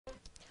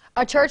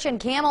A church in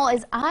Camel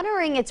is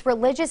honoring its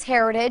religious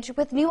heritage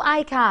with new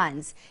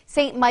icons.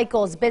 St.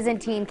 Michael's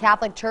Byzantine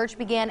Catholic Church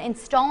began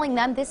installing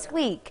them this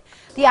week.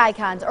 The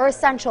icons are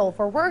essential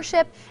for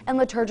worship and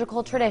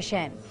liturgical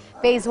tradition.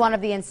 Phase 1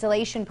 of the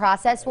installation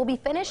process will be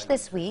finished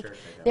this week.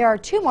 There are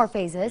 2 more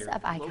phases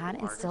of icon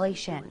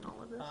installation.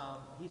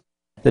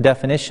 The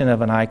definition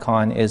of an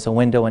icon is a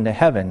window into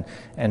heaven,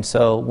 and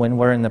so when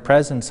we're in the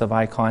presence of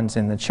icons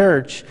in the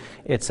church,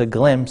 it's a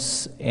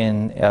glimpse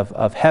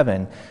of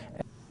heaven.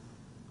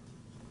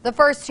 The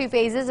first 2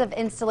 phases of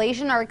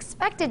installation are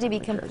expected to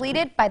be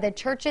completed by the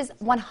church's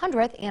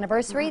 100th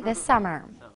anniversary this summer.